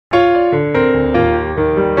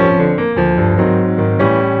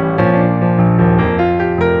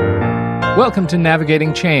Welcome to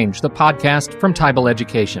Navigating Change, the podcast from Teibel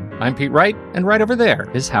Education. I'm Pete Wright, and right over there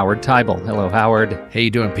is Howard Teibel. Hello, Howard. How you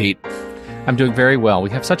doing, Pete? I'm doing very well. We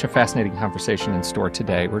have such a fascinating conversation in store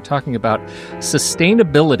today. We're talking about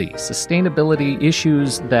sustainability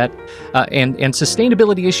issues that, and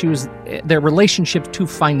sustainability issues, their relationship to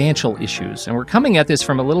financial issues. And we're coming at this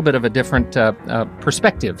from a little bit of a different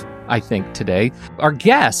perspective, I think, today. Our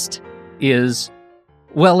guest is,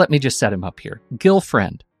 well, let me just set him up here. Gil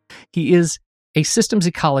Friend. He is a systems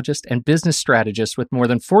ecologist and business strategist with more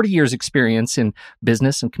than 40 years' experience in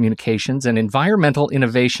business and communications and environmental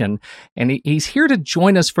innovation. And he's here to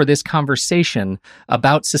join us for this conversation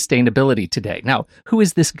about sustainability today. Now, who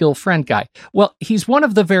is this Gil Friend guy? Well, he's one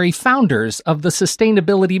of the very founders of the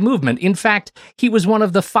sustainability movement. In fact, he was one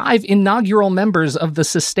of the 5 inaugural members of the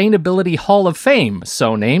Sustainability Hall of Fame,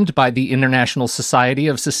 so named by the International Society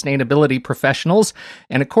of Sustainability Professionals.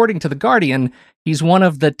 And according to The Guardian, he's one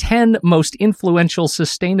of the 10 most influential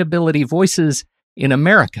sustainability voices in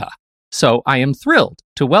America. So I am thrilled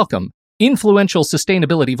to welcome influential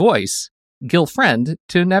sustainability voice, Gil Friend,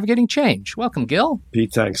 to Navigating Change. Welcome, Gil.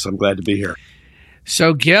 Pete, thanks. I'm glad to be here.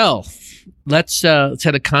 So, Gil, let's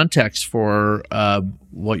set a context for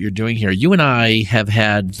what you're doing here. You and I have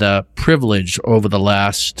had the privilege over the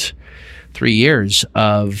last 3 years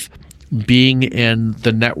of being in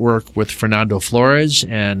the network with Fernando Flores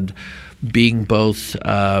and being both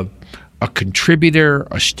a contributor,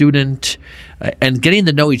 a student, and getting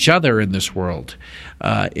to know each other in this world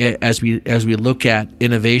as we look at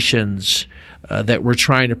innovations that we're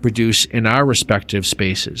trying to produce in our respective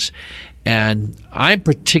spaces. And I'm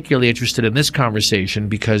particularly interested in this conversation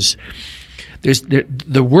because there's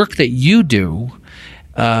the work that you do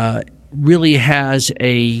really has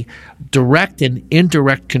a direct and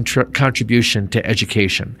indirect contribution to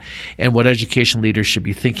education and what education leaders should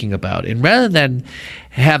be thinking about. And rather than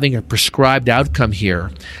having a prescribed outcome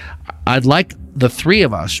here, I'd like the three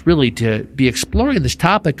of us really to be exploring this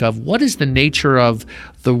topic of what is the nature of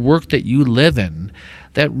the work that you live in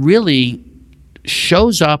that really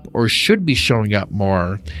shows up or should be showing up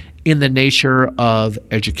more in the nature of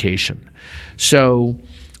education. So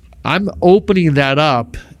I'm opening that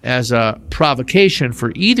up as a provocation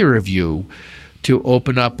for either of you to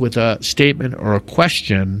open up with a statement or a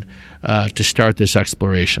question to start this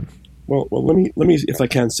exploration. Well, let me, if I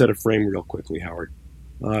can, set a frame real quickly, Howard,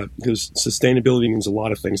 because sustainability means a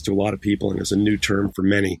lot of things to a lot of people, and is a new term for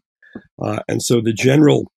many. And so the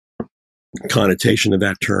general connotation of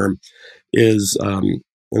that term is, and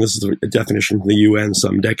this is a definition from the UN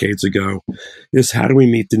some decades ago, is how do we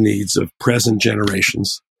meet the needs of present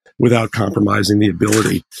generations without compromising the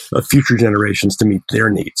ability of future generations to meet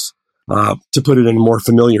their needs. To put it in more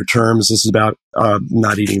familiar terms, this is about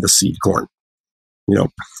not eating the seed corn.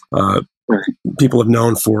 People have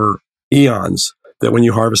known for eons that when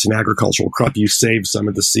you harvest an agricultural crop, you save some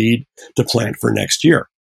of the seed to plant for next year.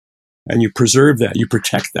 And you preserve that, you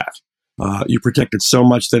protect that. You protect it so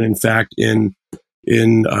much that, in fact, in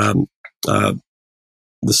the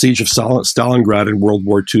siege of Stalingrad in World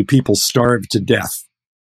War II, people starved to death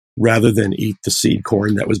rather than eat the seed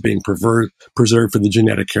corn that was being preserved for the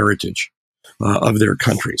genetic heritage of their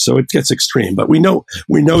country. So it gets extreme, but we know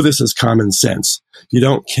this is common sense. You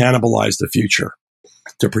don't cannibalize the future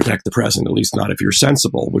to protect the present, at least not if you're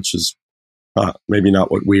sensible, which is maybe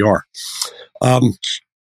not what we are. The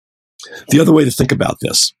other way to think about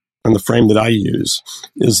this, and the frame that I use,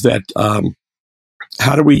 is that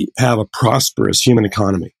how do we have a prosperous human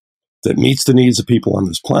economy that meets the needs of people on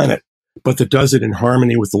this planet, but that does it in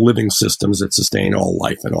harmony with the living systems that sustain all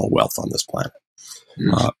life and all wealth on this planet?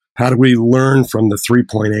 How do we learn from the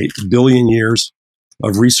 3.8 billion years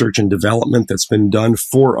of research and development that's been done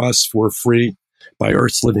for us for free by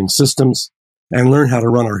Earth's living systems, and learn how to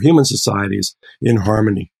run our human societies in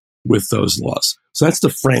harmony with those laws? So that's the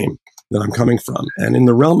frame that I'm coming from. And in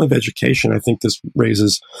the realm of education, I think this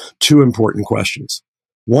raises 2 important questions.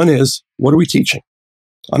 One is, what are we teaching?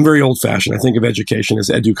 I'm very old-fashioned. I think of education as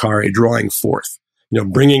educare, drawing forth,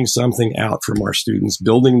 bringing something out from our students,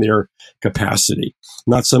 building their capacity,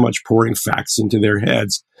 not so much pouring facts into their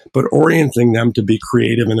heads, but orienting them to be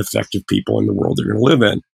creative and effective people in the world they're going to live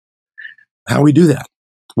in. How do we do that?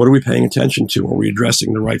 What are we paying attention to? Are we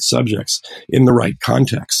addressing the right subjects in the right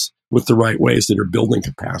context with the right ways that are building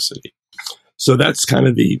capacity? So that's kind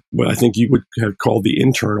of what I think you would have called the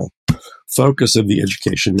internal focus of the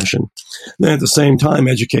education mission. Then at the same time,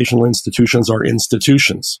 educational institutions are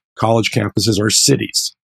institutions. College campuses are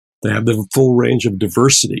cities. They have the full range of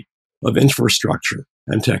diversity of infrastructure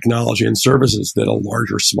and technology and services that a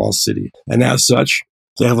large or small city. And as such,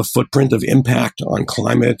 They have a footprint of impact on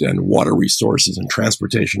climate and water resources and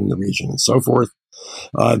transportation in the region and so forth.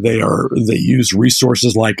 They use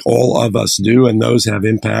resources like all of us do, and those have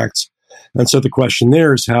impacts. And so the question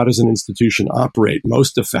there is, how does an institution operate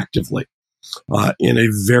most effectively in a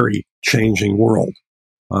very changing world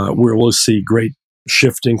where we'll see great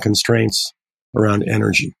shifting constraints around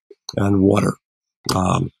energy and water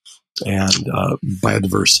and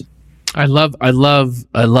biodiversity? I love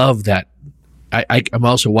that. I'm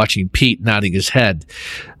also watching Pete nodding his head.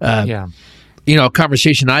 Yeah. A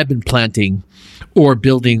conversation I've been planting or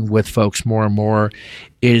building with folks more and more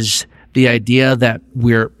is the idea that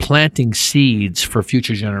we're planting seeds for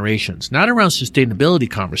future generations, not around sustainability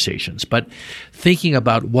conversations, but thinking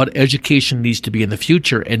about what education needs to be in the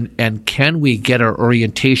future, and can we get our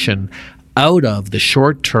orientation out of the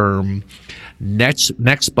short-term next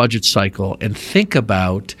budget cycle and think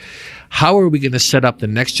about how are we going to set up the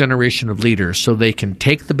next generation of leaders so they can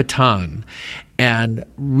take the baton and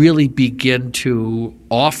really begin to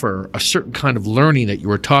offer a certain kind of learning that you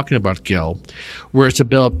were talking about, Gil, where it's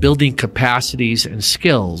about building capacities and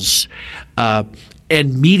skills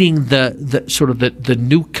and meeting the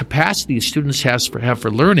new capacities students have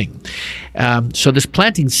for learning. So this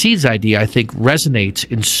planting seeds idea, I think, resonates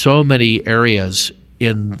in so many areas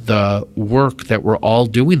in the work that we're all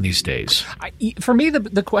doing these days. For me,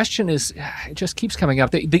 the question is, it just keeps coming up.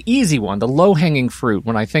 The easy one, the low-hanging fruit,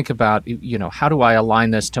 when I think about, how do I align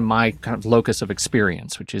this to my kind of locus of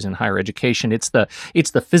experience, which is in higher education, it's the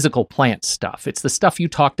physical plant stuff. It's the stuff you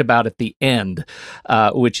talked about at the end,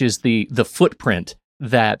 which is the footprint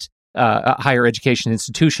that higher education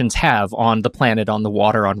institutions have on the planet, on the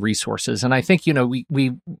water, on resources. And I think,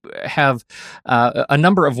 we have a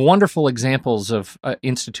number of wonderful examples of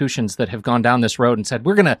institutions that have gone down this road and said,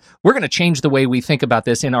 we're going to change the way we think about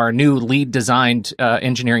this in our new LEED designed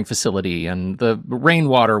engineering facility, and the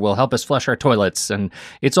rainwater will help us flush our toilets. And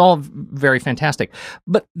it's all very fantastic.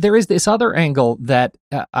 But there is this other angle that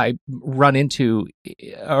I run into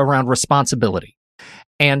around responsibility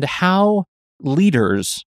and how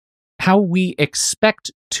we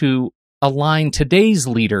expect to align today's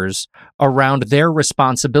leaders around their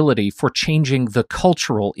responsibility for changing the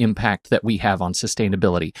cultural impact that we have on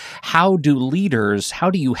sustainability. How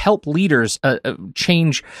do you help leaders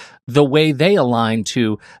change the way they align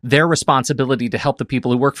to their responsibility to help the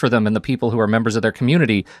people who work for them and the people who are members of their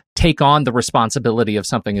community take on the responsibility of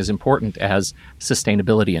something as important as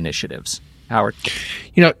sustainability initiatives? Howard?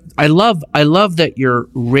 I love that you're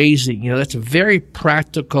raising, that's a very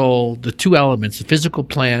practical, the two elements, the physical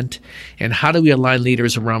plant and how do we align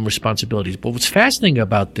leaders around responsibilities. But what's fascinating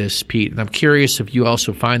about this, Pete, and I'm curious if you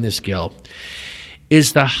also find this, Gil,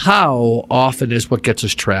 is the how often is what gets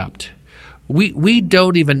us trapped. We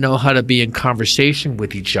don't even know how to be in conversation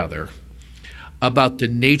with each other about the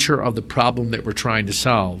nature of the problem that we're trying to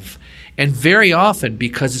solve. And very often,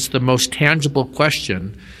 because it's the most tangible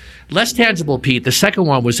question, less tangible, Pete, the second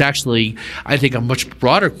one was actually, I think, a much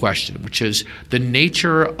broader question, which is the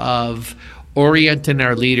nature of orienting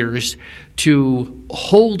our leaders to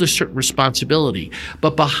hold a certain responsibility.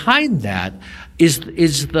 But behind that is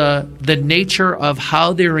the nature of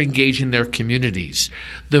how they're engaging their communities,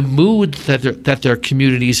 the mood that their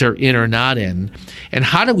communities are in or not in, and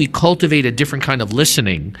how do we cultivate a different kind of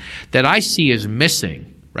listening that I see as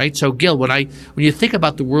missing, right? So, Gil, when you think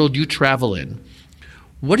about the world you travel in,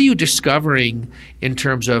 what are you discovering in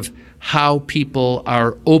terms of how people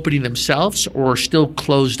are opening themselves or still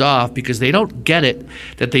closed off because they don't get it,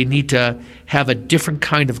 that they need to have a different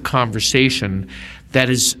kind of conversation that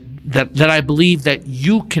I believe that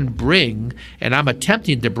you can bring and I'm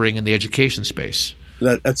attempting to bring in the education space?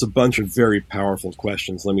 That's a bunch of very powerful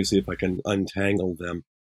questions. Let me see if I can untangle them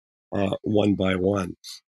one by one.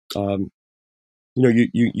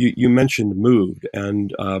 You mentioned mood,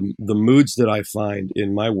 and the moods that I find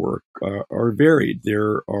in my work are varied.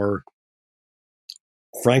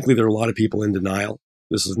 Frankly, there are a lot of people in denial.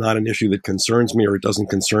 This is not an issue that concerns me, or it doesn't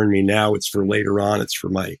concern me now. It's for later on. It's for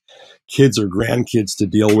my kids or grandkids to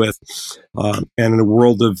deal with. And in a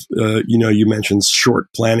world of, you mentioned short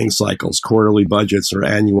planning cycles, quarterly budgets or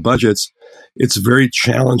annual budgets, it's very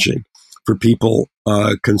challenging for people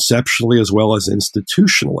conceptually as well as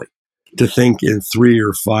institutionally to think in 3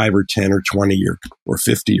 or 5 or 10 or 20 year or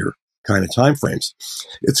 50 year kind of timeframes.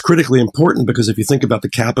 It's critically important because if you think about the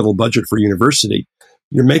capital budget for university,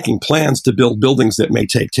 you're making plans to build buildings that may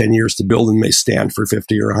take 10 years to build and may stand for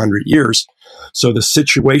 50 or 100 years. So the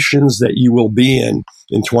situations that you will be in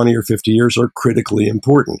 20 or 50 years are critically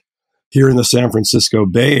important. Here in the San Francisco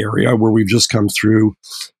Bay Area, where we've just come through,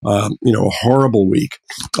 a horrible week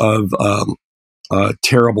of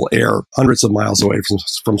terrible air hundreds of miles away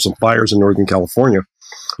from some fires in Northern California,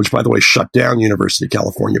 which, by the way, shut down University of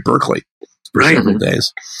California, Berkeley, for several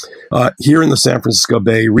days. Here in the San Francisco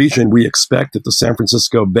Bay region, we expect that the San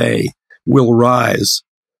Francisco Bay will rise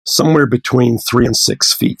somewhere between 3 and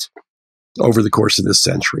 6 feet over the course of this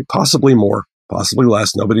century, possibly more, possibly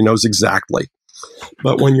less. Nobody knows exactly.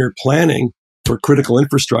 But when you're planning for critical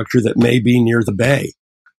infrastructure that may be near the bay,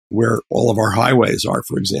 where all of our highways are,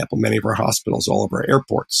 for example, many of our hospitals, all of our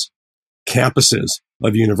airports, campuses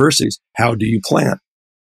of universities, how do you plan?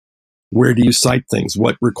 Where do you site things?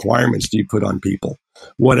 What requirements do you put on people?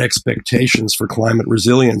 What expectations for climate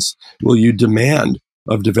resilience will you demand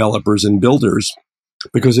of developers and builders?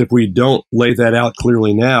 Because if we don't lay that out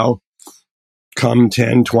clearly now, come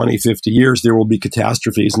 10, 20, 50 years, there will be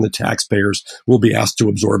catastrophes and the taxpayers will be asked to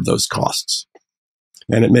absorb those costs.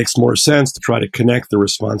 And it makes more sense to try to connect the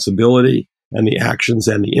responsibility and the actions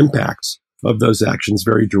and the impacts of those actions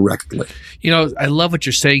very directly. You know, I love what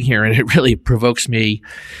you're saying here, and it really provokes me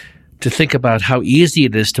to think about how easy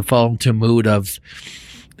it is to fall into a mood of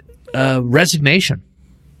resignation.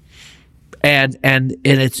 And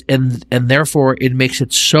therefore it makes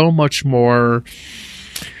it so much more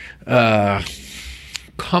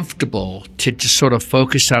comfortable to just sort of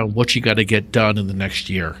focus on what you got to get done in the next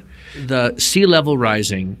year. The sea level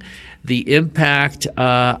rising, the impact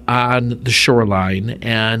on the shoreline,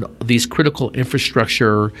 and these critical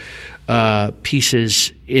infrastructure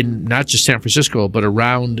pieces in not just San Francisco, but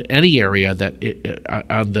around any area that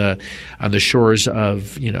on the shores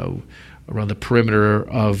of, around the perimeter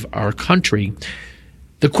of our country.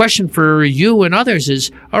 The question for you and others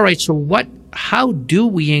is, all right, so how do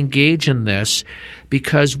we engage in this?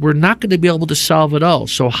 Because we're not going to be able to solve it all.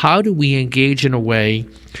 So how do we engage in a way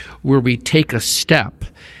where we take a step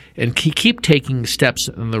and keep taking steps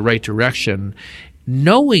in the right direction,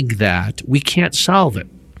 knowing that we can't solve it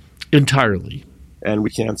entirely? And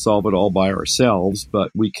we can't solve it all by ourselves,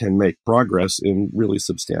 but we can make progress in really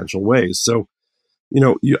substantial ways. So,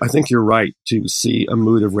 I think you're right to see a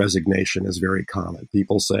mood of resignation is very common.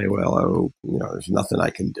 People say, well, there's nothing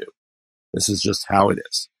I can do. This is just how it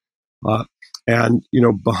is. And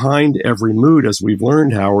behind every mood, as we've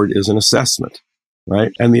learned, Howard, is an assessment,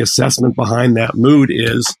 right? And the assessment behind that mood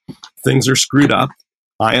is things are screwed up.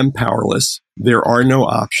 I am powerless. There are no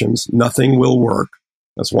options. Nothing will work.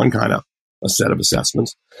 That's one kind of a set of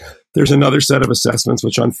assessments. There's another set of assessments,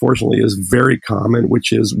 which unfortunately is very common,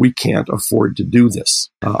 which is we can't afford to do this.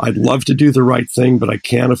 I'd love to do the right thing, but I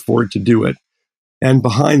can't afford to do it. And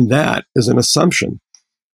behind that is an assumption,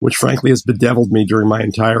 which frankly has bedeviled me during my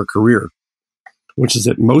entire career, which is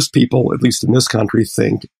that most people, at least in this country,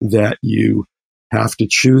 think that you have to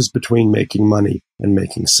choose between making money and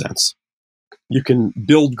making sense. You can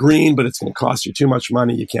build green, but it's going to cost you too much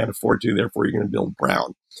money. You can't afford to, therefore you're going to build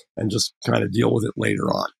brown and just kind of deal with it later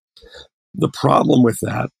on. The problem with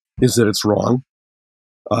that is that it's wrong.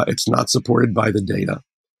 It's not supported by the data.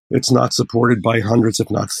 It's not supported by hundreds, if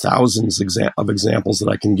not thousands of examples that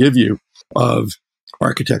I can give you of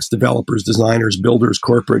architects, developers, designers, builders,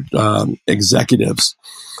 corporate executives,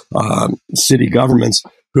 city governments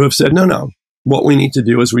who have said, no. What we need to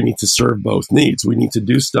do is we need to serve both needs. We need to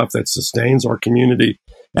do stuff that sustains our community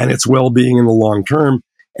and its well-being in the long term,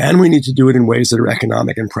 and we need to do it in ways that are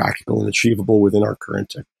economic and practical and achievable within our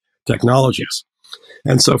current technologies.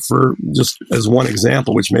 And so for just as one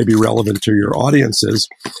example, which may be relevant to your audiences,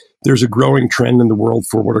 there's a growing trend in the world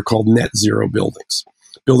for what are called net zero buildings.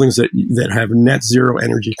 Buildings that have net zero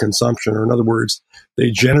energy consumption, or in other words,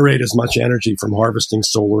 they generate as much energy from harvesting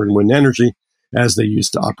solar and wind energy as they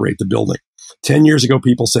used to operate the building. 10 years ago,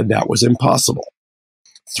 people said that was impossible.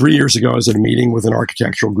 3 years ago, I was at a meeting with an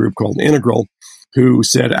architectural group called Integral, who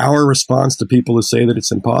said our response to people who say that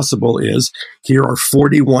it's impossible is, here are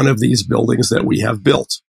 41 of these buildings that we have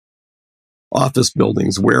built. Office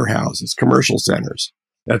buildings, warehouses, commercial centers,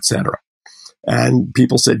 etc. And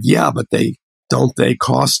people said, yeah, but don't they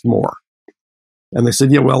cost more? And they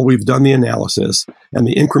said, yeah, well, we've done the analysis, and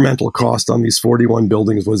the incremental cost on these 41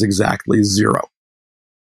 buildings was exactly zero.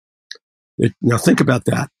 Now think about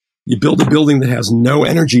that. You build a building that has no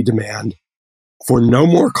energy demand for no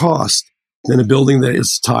more cost than a building that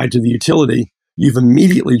is tied to the utility. You've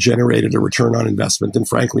immediately generated a return on investment, and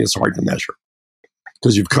frankly, it's hard to measure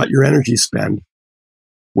because you've cut your energy spend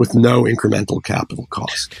with no incremental capital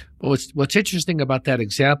cost. Well, what's interesting about that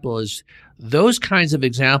example is those kinds of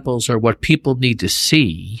examples are what people need to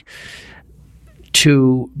see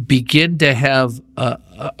to begin to have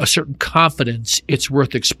a certain confidence it's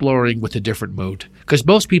worth exploring with a different mood. Because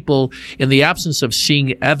most people, in the absence of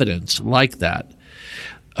seeing evidence like that,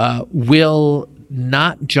 will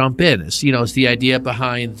not jump in. It's the idea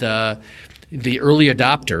behind the early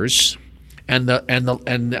adopters and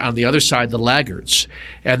on the other side the laggards.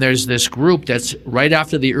 And there's this group that's right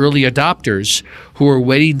after the early adopters who are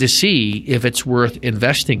waiting to see if it's worth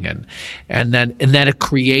investing in, and then it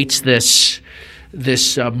creates this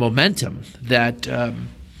momentum that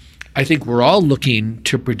I think we're all looking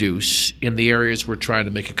to produce in the areas we're trying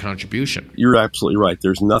to make a contribution. You're absolutely right.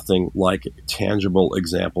 There's nothing like tangible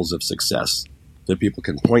examples of success that people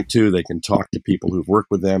can point to. They can talk to people who've worked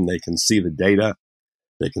with them. They can see the data.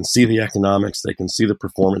 They can see the economics. They can see the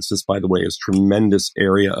performance. This, by the way, is a tremendous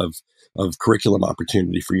area of curriculum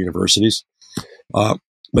opportunity for universities.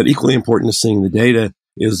 But equally important to seeing the data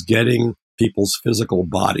is getting people's physical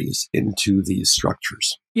bodies into these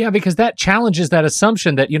structures. Yeah, because that challenges that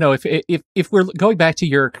assumption that, if we're going back to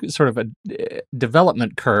your sort of a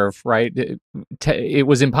development curve, right? It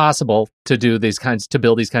was impossible to build these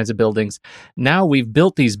kinds of buildings. Now we've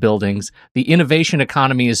built these buildings. The innovation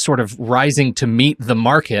economy is sort of rising to meet the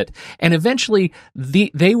market, and eventually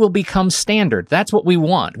they will become standard. That's what we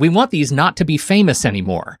want. We want these not to be famous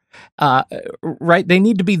anymore. Right? They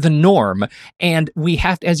need to be the norm. And we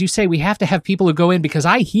have to, as you say, we have to have people who go in, because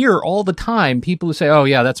I hear all the time people who say, oh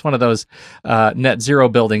yeah, that's one of those net zero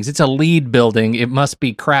buildings. It's a LEED building. It must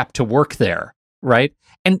be crap to work there. Right?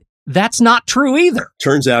 And that's not true either.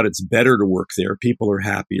 Turns out it's better to work there. People are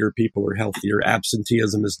happier. People are healthier.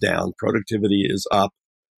 Absenteeism is down. Productivity is up.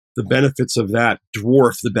 The benefits of that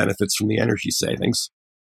dwarf the benefits from the energy savings.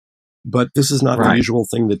 But this is not the usual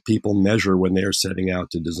thing that people measure when they are setting out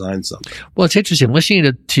to design something. Well, it's interesting.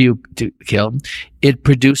 Listening to you, Gil, it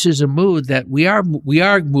produces a mood that we are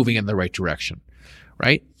moving in the right direction,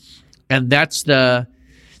 right? And that's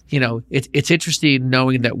it's interesting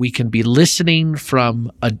knowing that we can be listening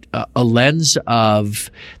from a lens of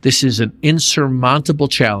this is an insurmountable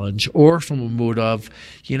challenge, or from a mood of,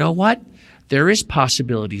 you know what? There is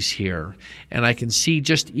possibilities here, and I can see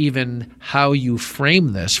just even how you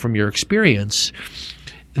frame this from your experience.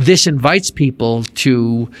 This invites people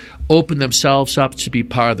to open themselves up to be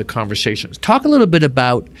part of the conversations. Talk a little bit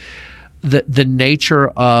about the nature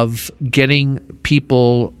of getting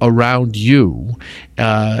people around you.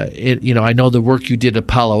 I know the work you did at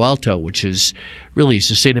Palo Alto, which is really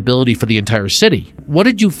sustainability for the entire city. What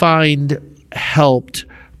did you find helped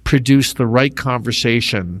produce the right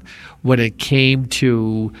conversation when it came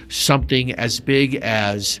to something as big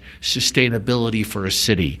as sustainability for a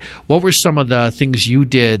city? What were some of the things you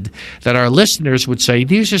did that our listeners would say,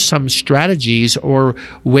 these are some strategies or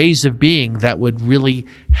ways of being that would really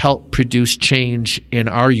help produce change in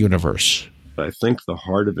our universe? I think the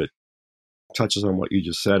heart of it touches on what you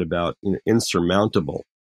just said about insurmountable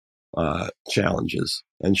challenges,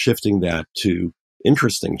 and shifting that to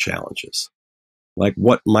interesting challenges. Like,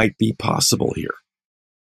 what might be possible here?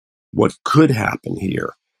 What could happen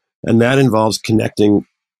here? And that involves connecting,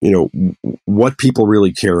 what people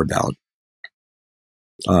really care about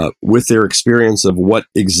with their experience of what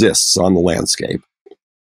exists on the landscape.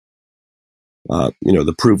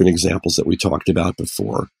 The proven examples that we talked about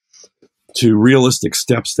before, to realistic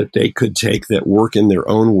steps that they could take that work in their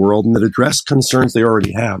own world and that address concerns they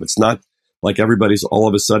already have. It's not like everybody's all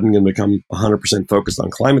of a sudden going to become 100% focused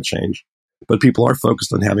on climate change. But people are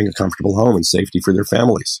focused on having a comfortable home and safety for their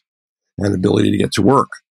families, and ability to get to work,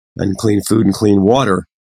 and clean food and clean water.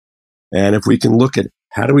 And if we can look at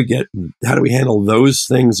how do we handle those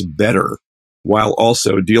things better while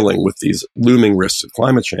also dealing with these looming risks of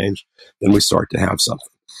climate change, then we start to have something.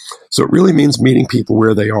 So it really means meeting people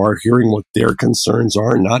where they are, hearing what their concerns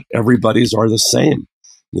are. Not everybody's are the same,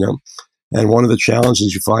 And one of the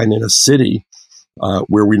challenges you find in a city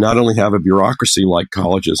where we not only have a bureaucracy like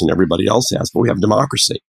colleges and everybody else has, but we have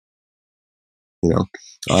democracy.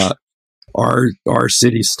 Our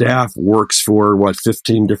city staff works for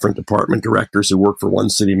 15 different department directors who work for one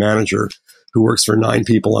city manager, who works for 9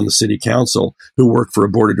 people on the city council, who work for a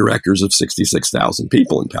board of directors of 66,000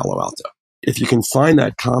 people in Palo Alto. If you can find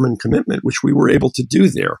that common commitment, which we were able to do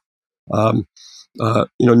there,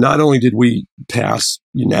 not only did we pass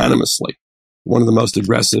unanimously one of the most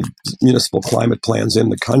aggressive municipal climate plans in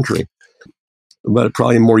the country, but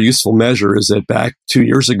probably a more useful measure is that back 2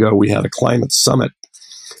 years ago, we had a climate summit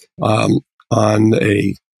on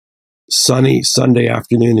a sunny Sunday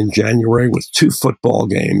afternoon in January with 2 football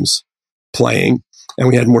games playing, and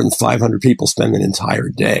we had more than 500 people spend an entire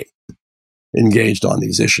day engaged on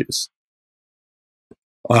these issues,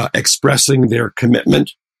 expressing their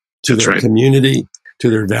commitment to their community, to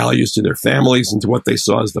their values, to their families, and to what they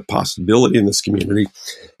saw as the possibility in this community.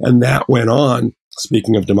 And that went on,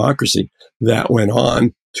 speaking of democracy, that went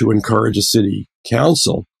on to encourage a city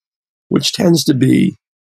council which tends to be,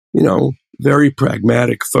 very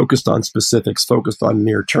pragmatic, focused on specifics, focused on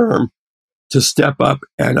near term, to step up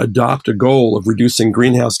and adopt a goal of reducing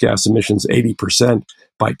greenhouse gas emissions 80%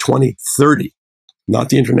 by 2030, not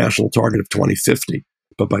the international target of 2050,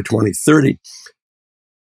 but by 2030,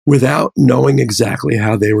 without knowing exactly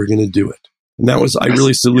how they were going to do it. And I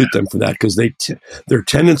really salute them for that, because their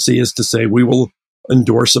tendency is to say, we will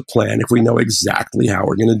endorse a plan if we know exactly how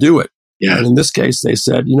we're going to do it. Yeah. And in this case, they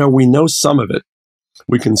said, we know some of it.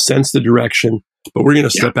 We can sense the direction, but we're going to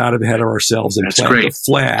step out ahead of ourselves and plant the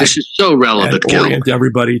flag. This is so relevant, and orient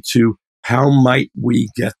everybody to how might we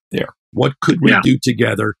get there? What could we do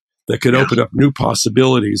together that could open up new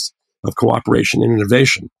possibilities of cooperation and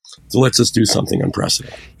innovation? So lets us do something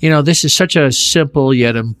unprecedented. This is such a simple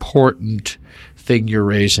yet important thing you're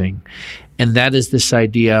raising, and that is this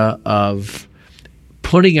idea of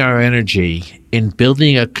putting our energy in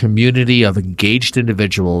building a community of engaged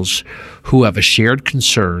individuals who have a shared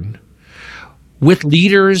concern, with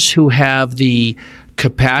leaders who have the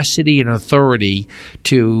capacity and authority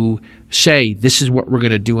to say, this is what we're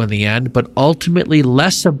going to do in the end, but ultimately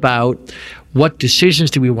less about what decisions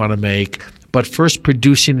do we want to make, but first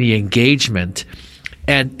producing the engagement.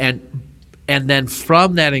 And then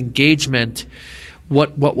from that engagement,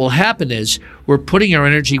 what will happen is we're putting our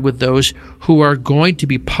energy with those who are going to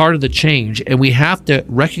be part of the change. And we have to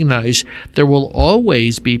recognize there will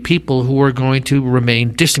always be people who are going to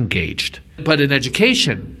remain disengaged. But in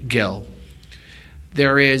education, Gil,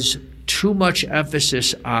 there is too much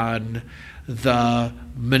emphasis on the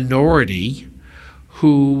minority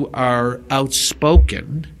who are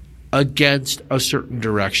outspoken against a certain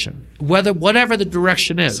direction, whatever the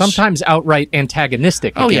direction is. Sometimes outright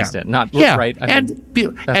antagonistic against it, not right.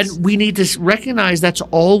 And we need to recognize that's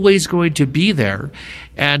always going to be there.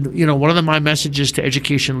 And one of my messages to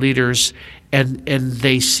education leaders, and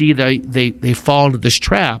they see they fall into this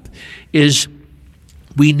trap, is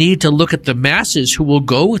we need to look at the masses who will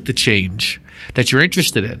go with the change that you're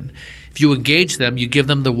interested in. If you engage them, you give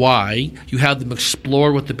them the why, you have them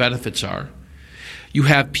explore what the benefits are. You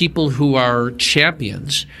have people who are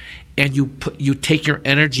champions, and you take your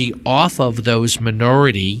energy off of those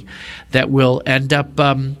minority that will end up,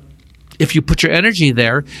 if you put your energy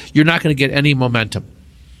there, you're not going to get any momentum.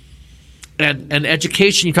 And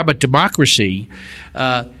education, you talk about democracy,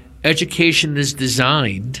 education is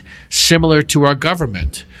designed similar to our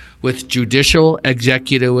government, with judicial,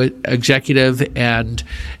 executive, and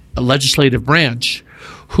legislative branch,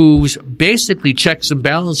 whose basically checks and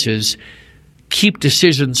balances keep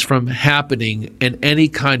decisions from happening in any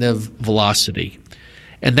kind of velocity.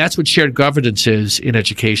 And that's what shared governance is in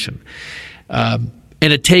education. And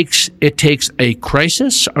it takes a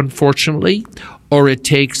crisis, unfortunately, or it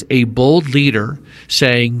takes a bold leader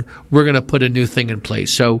saying, we're going to put a new thing in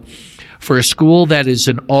place. So for a school that is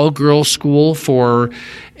an all-girls school for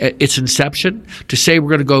its inception, to say we're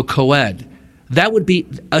going to go co-ed, that would be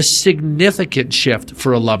a significant shift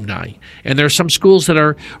for alumni. And there are some schools that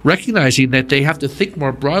are recognizing that they have to think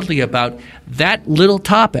more broadly about that little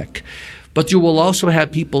topic. But you will also have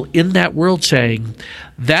people in that world saying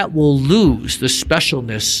that will lose the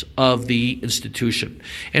specialness of the institution.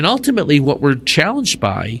 And ultimately what we're challenged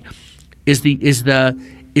by is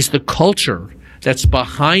the culture that's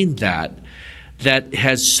behind that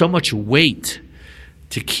has so much weight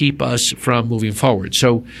to keep us from moving forward.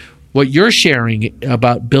 So what you're sharing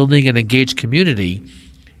about building an engaged community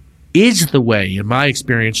is the way, in my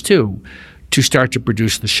experience too, to start to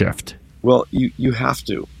produce the shift. Well, you have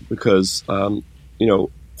to, because,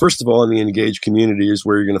 first of all, in the engaged community is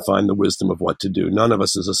where you're going to find the wisdom of what to do. None of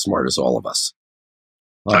us is as smart as all of us.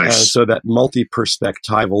 Nice. And so that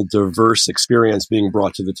multi-perspectival, diverse experience being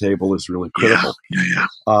brought to the table is really critical. Yeah.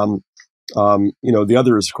 The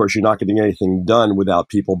other is, of course, you're not getting anything done without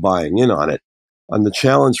people buying in on it. And the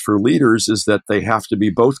challenge for leaders is that they have to be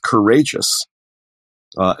both courageous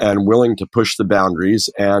and willing to push the boundaries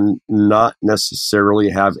and not necessarily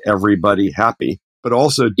have everybody happy, but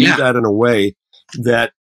also do that in a way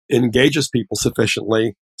that engages people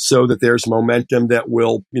sufficiently so that there's momentum that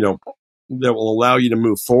will allow you to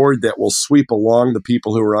move forward, that will sweep along the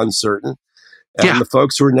people who are uncertain. And the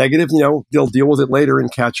folks who are negative, they'll deal with it later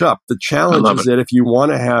and catch up. The challenge is that if you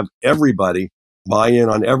want to have everybody buy in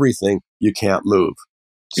on everything, you can't move.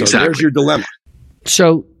 So there's your dilemma.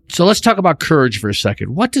 So let's talk about courage for a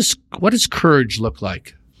second. What does courage look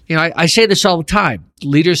like? I say this all the time.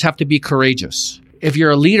 Leaders have to be courageous. If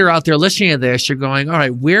you're a leader out there listening to this, you're going, all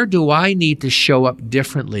right, where do I need to show up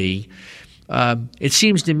differently? It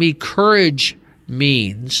seems to me courage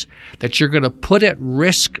means that you're going to put at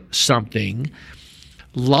risk something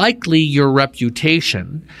likely your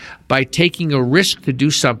reputation by taking a risk to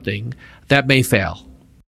do something that may fail?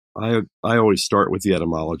 I always start with the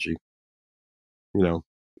etymology,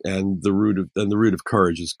 and the root of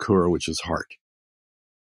courage is kur, which is heart.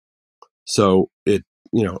 So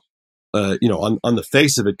on the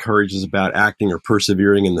face of it, courage is about acting or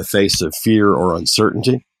persevering in the face of fear or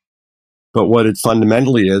uncertainty. But what it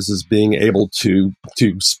fundamentally is being able to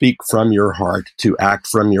speak from your heart, to act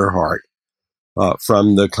from your heart,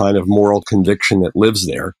 from the kind of moral conviction that lives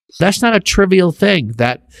there. That's not a trivial thing.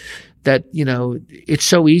 That it's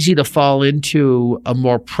so easy to fall into a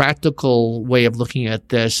more practical way of looking at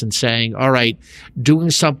this and saying, all right,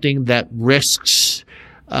 doing something that risks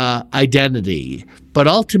identity. But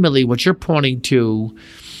ultimately, what you're pointing to,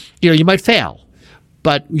 you might fail,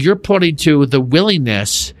 but you're pointing to the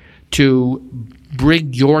willingness to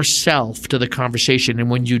bring yourself to the conversation. And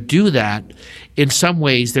when you do that, in some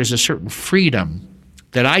ways, there's a certain freedom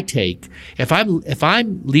that I take. If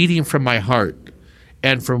I'm leading from my heart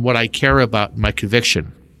and from what I care about, my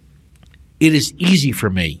conviction, it is easy for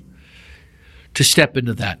me to step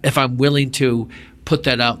into that if I'm willing to put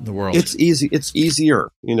that out in the world. It's easy. It's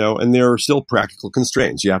easier, and there are still practical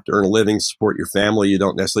constraints. You have to earn a living, support your family. You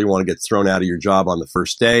don't necessarily want to get thrown out of your job on the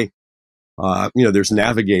first day. There's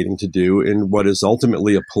navigating to do in what is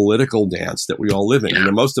ultimately a political dance that we all live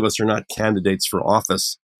in. Most of us are not candidates for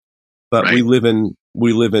office, but right.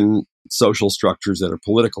 we live in social structures that are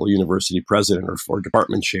political. University president or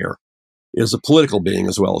department chair is a political being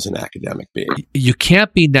as well as an academic being. You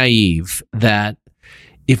can't be naive that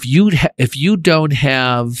if you don't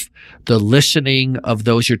have the listening of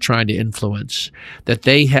those you're trying to influence, that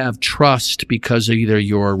they have trust because of either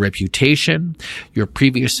your reputation, your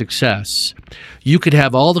previous success, you could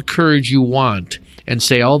have all the courage you want and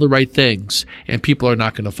say all the right things, and people are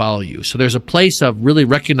not going to follow you. So there's a place of really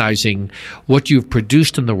recognizing what you've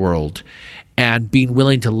produced in the world and being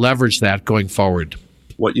willing to leverage that going forward.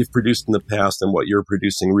 What you've produced in the past and what you're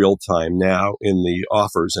producing real time now in the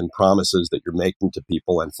offers and promises that you're making to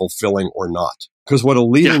people and fulfilling or not. Because what a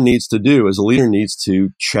leader needs to do is a leader needs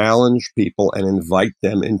to challenge people and invite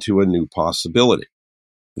them into a new possibility.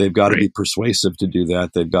 They've got to be persuasive to do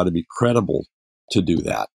that. They've got to be credible to do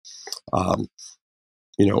that. I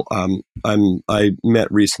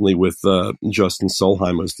met recently with Justin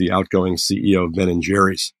Solheim, who's the outgoing CEO of Ben &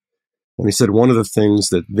 Jerry's. And he said one of the things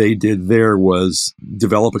that they did there was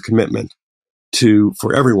develop a commitment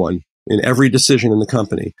for everyone in every decision in the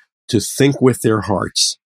company to think with their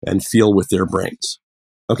hearts and feel with their brains.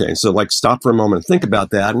 Okay, so stop for a moment and think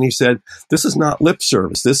about that. And he said, this is not lip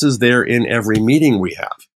service. This is there in every meeting we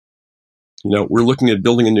have. We're looking at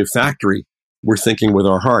building a new factory. We're thinking with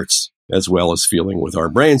our hearts as well as feeling with our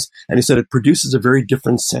brains. And he said it produces a very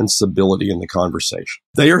different sensibility in the conversation.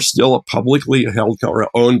 They are still a publicly held or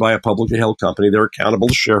owned by a publicly held company. They're accountable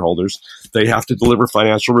to shareholders. They have to deliver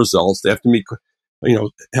financial results. They have to meet,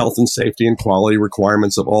 health and safety and quality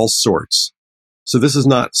requirements of all sorts. So this is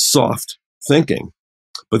not soft thinking,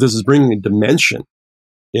 but this is bringing a dimension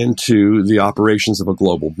into the operations of a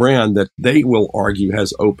global brand that they will argue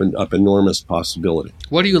has opened up enormous possibility.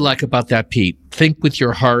 What do you like about that, Pete? Think with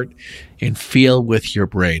your heart and feel with your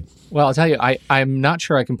brain. Well, I'll tell you, I'm not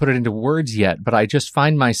sure I can put it into words yet, but I just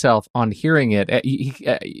find myself on hearing it. He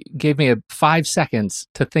gave me 5 seconds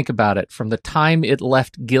to think about it from the time it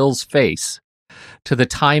left Gil's face to the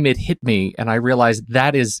time it hit me, and I realized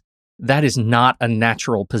that is not a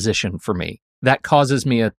natural position for me. That causes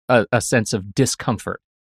me a sense of discomfort.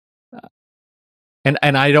 And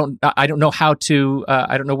I don't know how to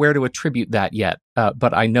I don't know where to attribute that yet,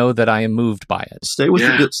 but I know that I am moved by it. Stay with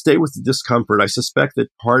the discomfort. I suspect that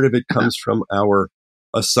part of it comes from our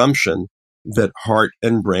assumption that heart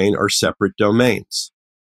and brain are separate domains,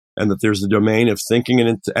 and that there's the domain of thinking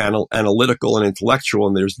and analytical and intellectual,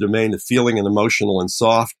 and there's the domain of feeling and emotional and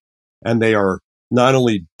soft, and they are not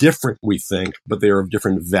only different, we think, but they are of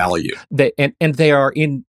different value. They are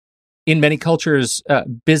in many cultures,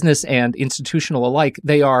 business and institutional alike,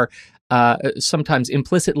 they are sometimes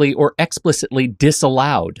implicitly or explicitly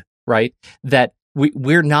disallowed, right? That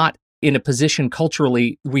we're not in a position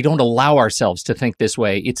culturally, we don't allow ourselves to think this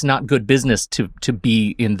way. It's not good business to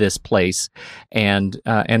be in this place. And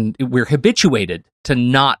we're habituated to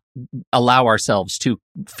not allow ourselves to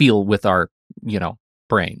feel with our,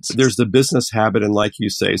 brains. There's the business habit and, like you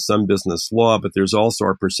say, some business law, but there's also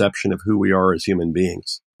our perception of who we are as human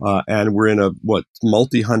beings. And we're in a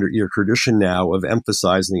multi-hundred-year tradition now of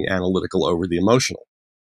emphasizing the analytical over the emotional,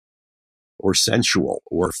 or sensual,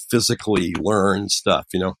 or physically learned stuff.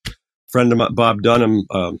 Friend of mine, Bob Dunham,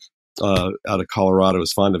 out of Colorado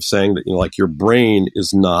is fond of saying that, like your mind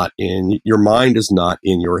is not in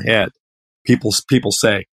your head. People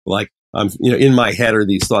say like, in my head are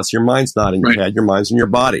these thoughts. Your mind's not in your head. Your mind's in your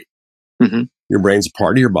body. Mm-hmm. Your brain's a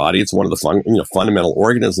part of your body. It's one of the fundamental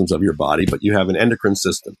organisms of your body, but you have an endocrine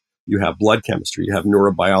system. You have blood chemistry. You have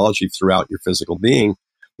neurobiology throughout your physical being.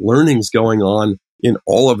 Learning's going on in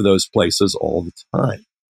all of those places all the time.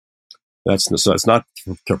 So it's not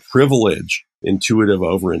to privilege intuitive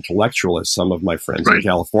over intellectual, as some of my friends in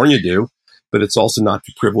California do, but it's also not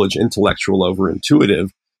to privilege intellectual over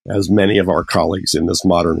intuitive, as many of our colleagues in this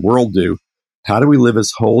modern world do. How do we live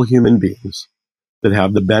as whole human beings that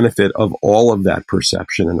have the benefit of all of that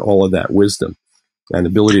perception and all of that wisdom and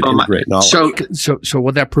ability to integrate knowledge? So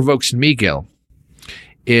what that provokes in me, Gil,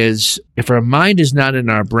 is if our mind is not in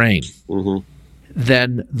our brain,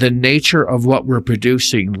 then the nature of what we're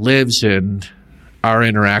producing lives in our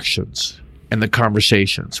interactions and the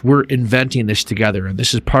conversations. We're inventing this together. And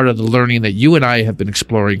this is part of the learning that you and I have been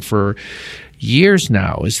exploring for years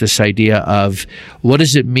now, is this idea of what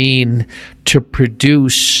does it mean to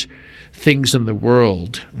produce things in the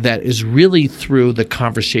world that is really through the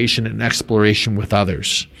conversation and exploration with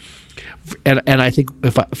others. And I think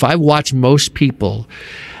if I watch most people,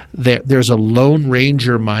 there's a Lone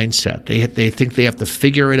Ranger mindset. They think they have to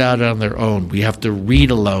figure it out on their own. We have to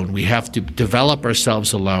read alone. We have to develop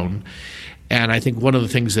ourselves alone. And I think one of the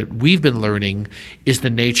things that we've been learning is the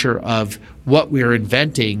nature of what we're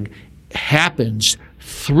inventing happens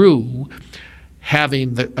through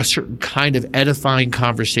having a certain kind of edifying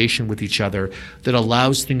conversation with each other that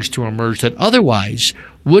allows things to emerge that otherwise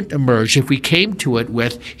wouldn't emerge if we came to it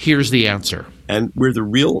with, here's the answer. And where the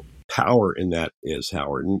real power in that is,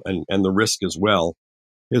 Howard, and the risk as well,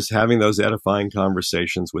 is having those edifying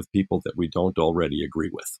conversations with people that we don't already agree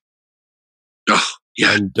with. Oh,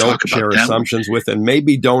 yeah. And don't share assumptions with, and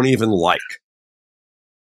maybe don't even like.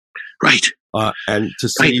 Right. And to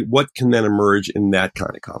see what can then emerge in that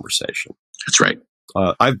kind of conversation. That's right.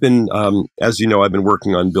 I've been, as you know, I've been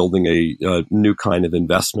working on building a new kind of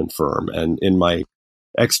investment firm. And in my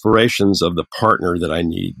explorations of the partner that I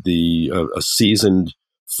need, a seasoned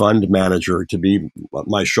fund manager to be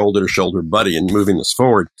my shoulder-to-shoulder buddy in moving this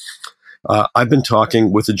forward, I've been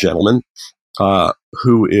talking with a gentleman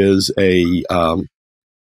who is a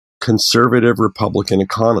conservative Republican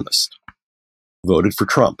economist, voted for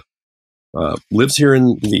Trump. Lives here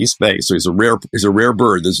in the East Bay, so he's a rare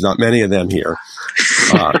bird. There's not many of them here.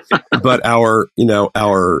 But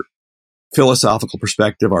our philosophical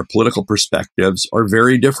perspective, our political perspectives are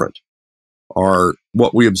very different.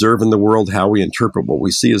 What we observe in the world, how we interpret what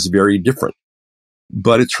we see is very different.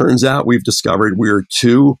 But it turns out we've discovered we are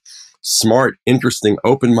two smart, interesting,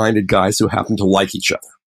 open-minded guys who happen to like each other,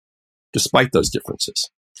 despite those differences.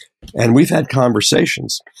 And we've had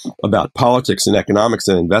conversations about politics and economics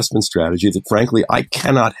and investment strategy that, frankly, I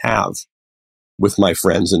cannot have with my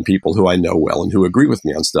friends and people who I know well and who agree with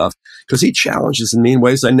me on stuff, because he challenges me in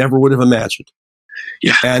ways I never would have imagined.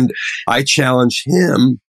 Yeah. And I challenge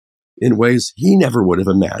him in ways he never would have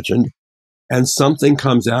imagined. And something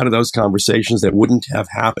comes out of those conversations that wouldn't have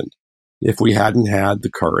happened if we hadn't had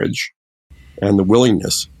the courage and the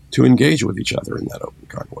willingness to engage with each other in that open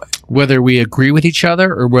kind of way. Whether we agree with each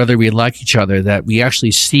other or whether we like each other, that we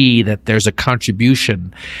actually see that there's a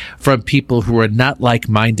contribution from people who are not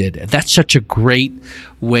like-minded. That's such a great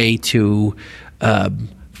way to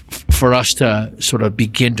for us to sort of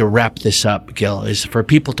begin to wrap this up, Gil, is for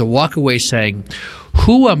people to walk away saying,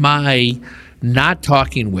 who am I not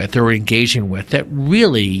talking with or engaging with that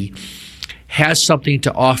really has something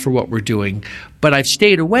to offer what we're doing, but I've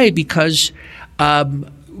stayed away because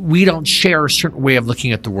we don't share a certain way of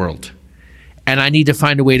looking at the world, and I need to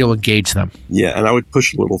find a way to engage them. Yeah, and I would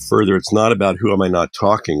push a little further. It's not about who am I not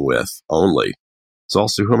talking with only. It's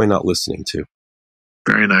also who am I not listening to.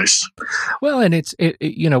 Very nice. Well, and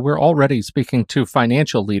we're already speaking to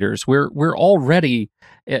financial leaders. We're already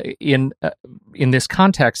in this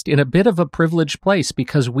context in a bit of a privileged place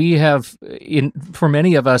because we have, for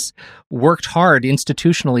many of us, worked hard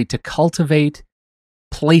institutionally to cultivate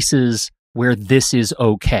places where this is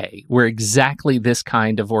okay, where exactly this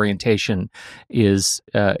kind of orientation is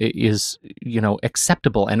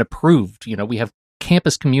acceptable and approved. We have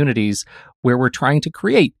campus communities where we're trying to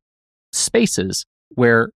create spaces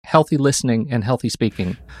where healthy listening and healthy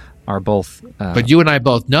speaking are both. But you and I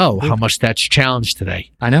both know how much that's challenged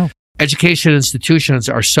today. I know. Education institutions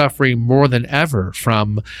are suffering more than ever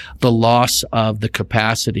from the loss of the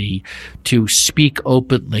capacity to speak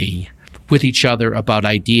openly with each other about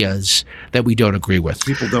ideas that we don't agree with.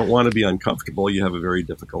 People don't want to be uncomfortable. You have a very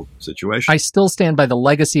difficult situation. I still stand by the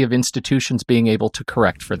legacy of institutions being able to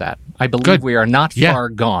correct for that. I believe Good. we are not Yeah. far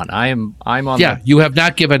gone. I'm on Yeah, you have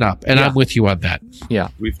not given up, and Yeah. I'm with you on that.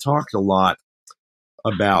 We've talked a lot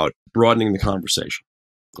about broadening the conversation,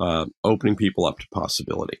 opening people up to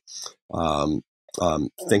possibility,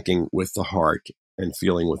 thinking with the heart and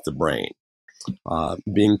feeling with the brain,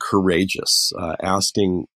 being courageous,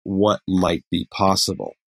 asking what might be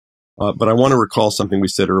possible. But I want to recall something we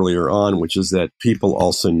said earlier on, which is that people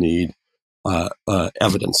also need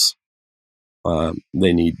evidence.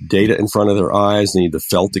 They need data in front of their eyes. They need the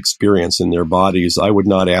felt experience in their bodies. I would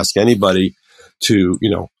not ask anybody to,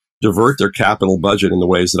 divert their capital budget in the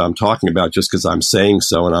ways that I'm talking about just because I'm saying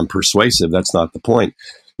so and I'm persuasive. That's not the point.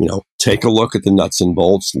 Take a look at the nuts and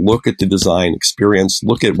bolts, look at the design experience,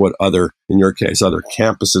 look at what in your case, other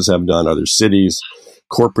campuses have done, other cities,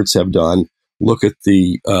 corporates have done. Look at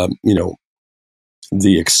the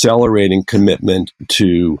accelerating commitment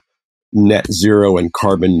to net zero and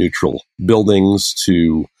carbon neutral buildings,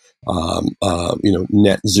 to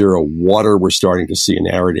net zero water. We're starting to see in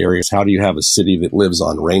arid areas. How do you have a city that lives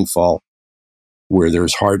on rainfall where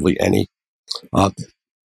there's hardly any? But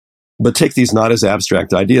take these not as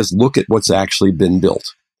abstract ideas. Look at what's actually been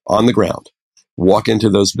built on the ground. Walk into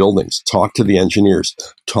those buildings. Talk to the engineers.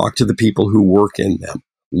 Talk to the people who work in them.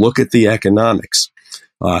 Look at the economics.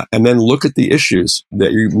 And then look at the issues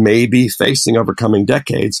that you may be facing over coming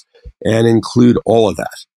decades and include all of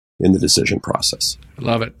that in the decision process.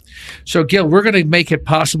 Love it. So, Gil, we're going to make it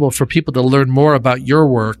possible for people to learn more about your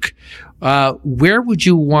work. Where would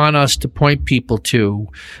you want us to point people to,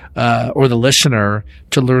 or the listener,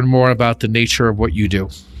 to learn more about the nature of what you do?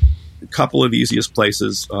 A couple of easiest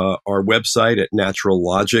places. Our website at Natural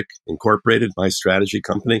Logic Incorporated, my strategy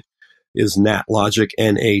company, is natlogic,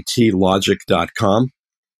 natlogic.com.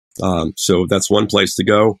 So that's one place to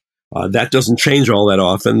go. That doesn't change all that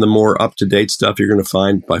often. The more up-to-date stuff you're going to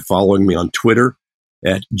find by following me on Twitter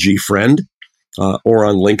at gfriend or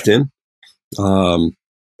on LinkedIn.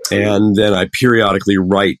 And then I periodically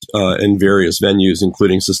write in various venues,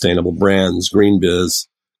 including Sustainable Brands, GreenBiz.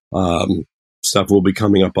 Stuff will be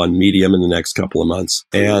coming up on Medium in the next couple of months.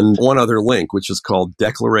 And one other link, which is called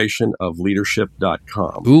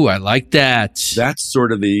declarationofleadership.com. Ooh, I like that.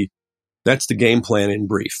 That's the game plan in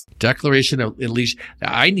brief. Declaration of leadership.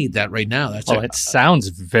 I need that right now. It sounds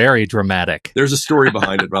very dramatic. There's a story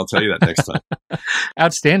behind it, but I'll tell you that next time.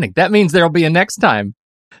 Outstanding. That means there'll be a next time.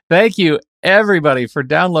 Thank you, everybody, for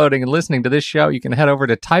downloading and listening to this show. You can head over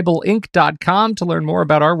to TybulInc.com to learn more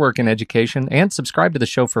about our work in education and subscribe to the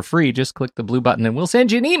show for free. Just click the blue button and we'll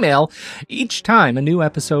send you an email each time a new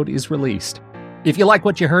episode is released. If you like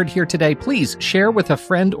what you heard here today, please share with a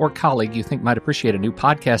friend or colleague you think might appreciate a new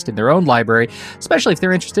podcast in their own library, especially if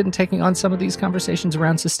they're interested in taking on some of these conversations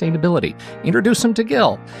around sustainability. Introduce them to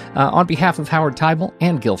Gil. On behalf of Howard Teibel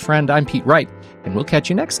and Gil Friend, I'm Pete Wright, and we'll catch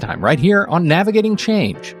you next time right here on Navigating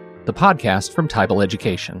Change, the podcast from Teibel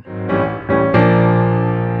Education.